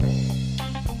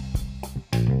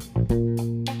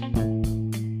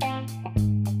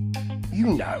you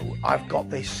know I've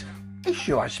got this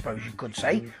issue, I suppose you could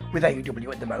say, with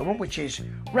AEW at the moment, which is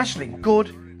wrestling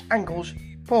good, angles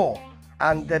poor,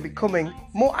 and they're becoming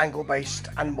more angle-based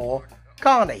and more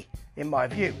carny, in my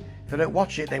view. If they don't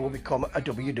watch it, they will become a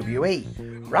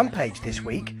WWE. Rampage this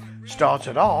week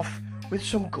started off with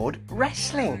some good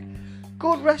wrestling.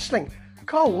 Good wrestling.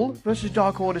 Cole versus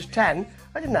Dark Order's 10,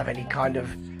 I didn't have any kind of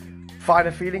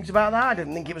finer feelings about that. I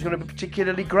didn't think it was going to be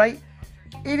particularly great.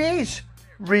 It is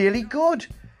really good.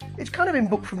 It's kind of been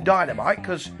booked from Dynamite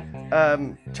because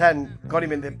 10 got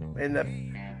him in the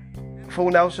full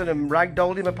Nelson and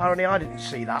ragdolled him. Apparently, I didn't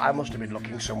see that. I must have been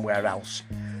looking somewhere else.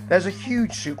 There's a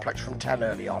huge suplex from 10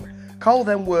 early on. Cole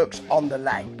then works on the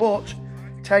leg, but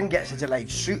 10 gets a delayed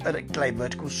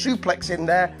vertical suplex in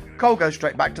there. Cole goes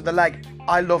straight back to the leg.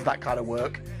 I love that kind of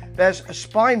work. There's a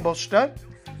spine buster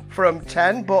from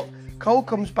 10, but Cole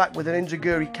comes back with an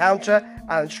enziguri counter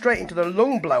and straight into the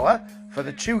lung blower for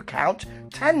the 2 count.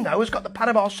 10, though, has got the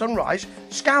Panama Sunrise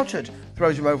scouted,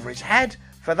 throws him over his head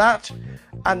for that,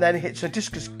 and then hits a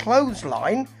discus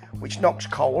clothesline, which knocks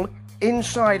Cole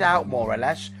inside out, more or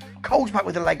less. Cole's back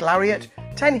with a leg lariat.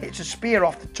 10 hits a spear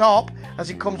off the top as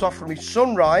he comes off from his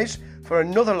Sunrise for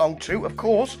another long 2, of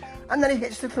course, and then he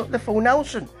hits the full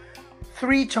Nelson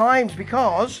 3 times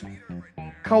because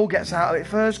Cole gets out of it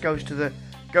first, goes to the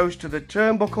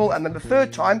turnbuckle, and then the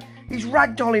 3rd time he's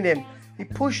ragdolling him. He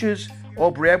pushes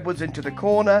Aubrey Edwards into the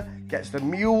corner, gets the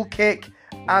mule kick,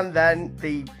 and then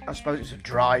I suppose it's a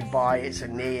drive-by, it's a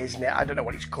knee, isn't it? I don't know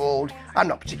what it's called. I'm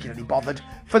not particularly bothered.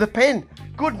 For the pin.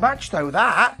 Good match, though,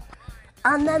 that.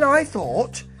 And then I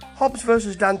thought Hobbs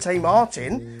versus Dante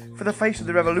Martin for the Face of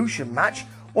the Revolution match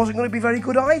wasn't going to be very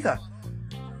good either.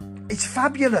 It's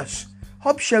fabulous.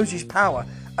 Hobbs shows his power.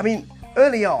 I mean,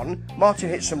 early on, Martin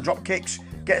hits some drop kicks,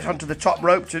 gets onto the top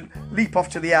rope to leap off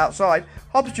to the outside.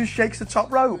 Hobbs just shakes the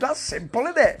top rope. That's simple,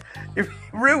 isn't it? If he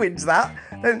ruins that,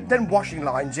 then washing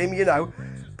lines him,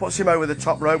 puts him over the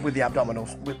top rope with the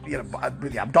abdominals, with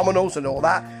the abdominals and all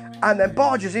that, and then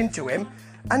barges into him,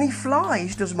 and he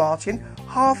flies, does Martin,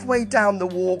 halfway down the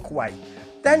walkway.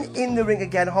 Then in the ring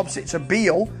again, Hobbs hits a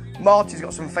Beal. Martin's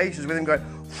got some faces with him going,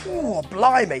 "Oh,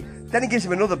 blimey." Then he gives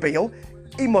him another Beal.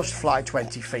 He must fly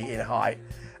 20 feet in height.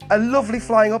 A lovely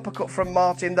flying uppercut from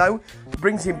Martin, though,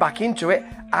 brings him back into it,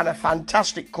 and a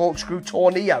fantastic corkscrew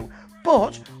tornado.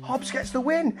 But Hobbs gets the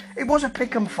win. It was a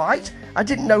pick-em fight. I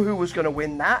didn't know who was going to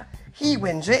win that. He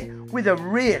wins it with a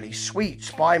really sweet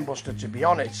spine buster, to be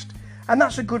honest. And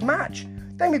that's a good match.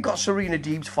 Then we've got Serena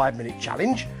Deeb's 5-minute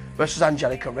challenge versus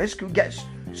Angelica Risk, who gets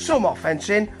some offense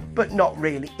in, but not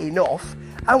really enough.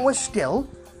 And we're still...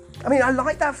 I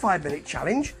like that 5-minute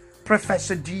challenge.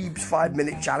 Professor Deeb's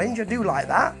 5-minute challenge. I do like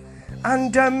that.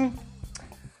 And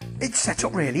it's set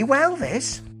up really well,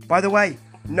 this. By the way,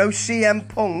 no CM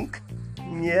Punk.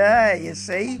 Yeah, you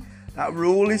see? That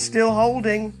rule is still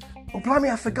holding. Oh, blimey,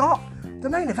 I forgot. The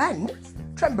main event,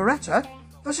 Trent Beretta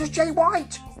versus Jay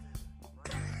White.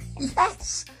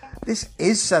 Yes, this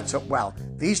is set up well.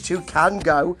 These two can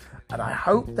go, and I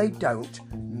hope they don't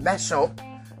mess up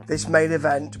this main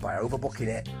event by overbooking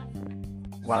it.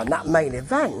 Well, and that main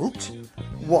event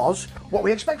was what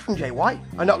we expect from Jay White.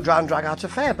 A knockdown drag-out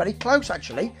affair, very close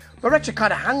actually. Beretta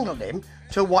kind of handled him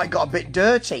till White got a bit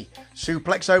dirty.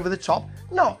 Suplex over the top,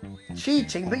 not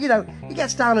cheating, but he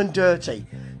gets down and dirty.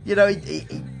 He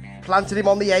planted him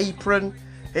on the apron,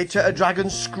 hit a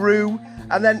dragon screw,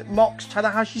 and then mocks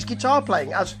Tanahashi's guitar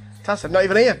playing as Taz said, not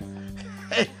even here.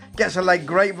 Gets a leg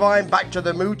grapevine, back to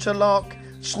the Muta lock,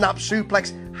 snap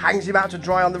suplex, hangs him out to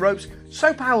dry on the ropes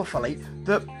so powerfully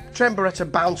that Trent Beretta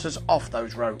bounces off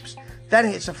those ropes. Then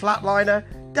hits a flatliner,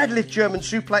 deadlift German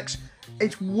suplex.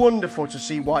 It's wonderful to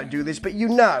see White do this, but he's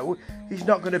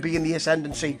not going to be in the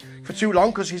ascendancy for too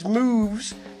long because his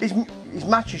moves, his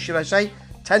matches, should I say,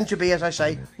 tend to be, as I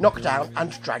say, knockdown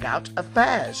and drag out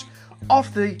affairs.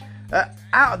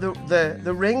 Out of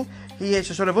the ring, he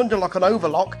hits a sort of underlock and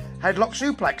overlock headlock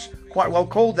suplex, quite well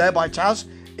called there by Taz,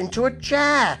 into a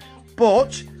chair.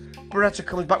 But Beretta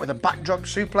comes back with a backdrop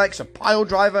suplex, a pile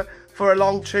driver for a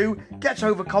long 2, gets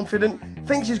overconfident,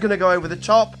 thinks he's going to go over the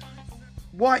top.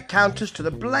 White counters to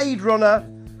the Blade Runner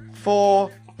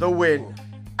for the win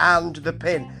and the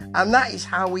pin. And that is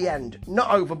how we end. Not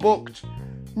overbooked,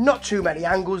 not too many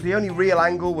angles. The only real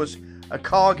angle was a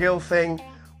Cargill thing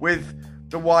with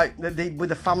the White, with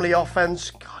the family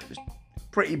offense. God, it was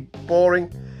pretty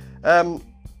boring.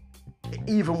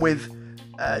 Even with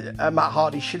Matt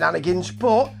Hardy's shenanigans.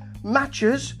 But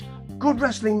matches, good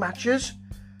wrestling matches,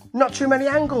 not too many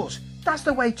angles. That's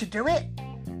the way to do it.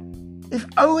 If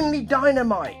only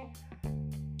Dynamite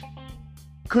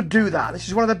could do that. This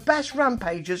is one of the best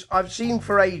rampages I've seen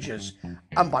for ages.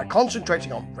 And by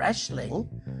concentrating on wrestling,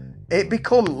 it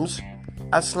becomes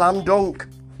a slam dunk.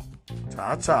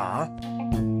 Ta-ta.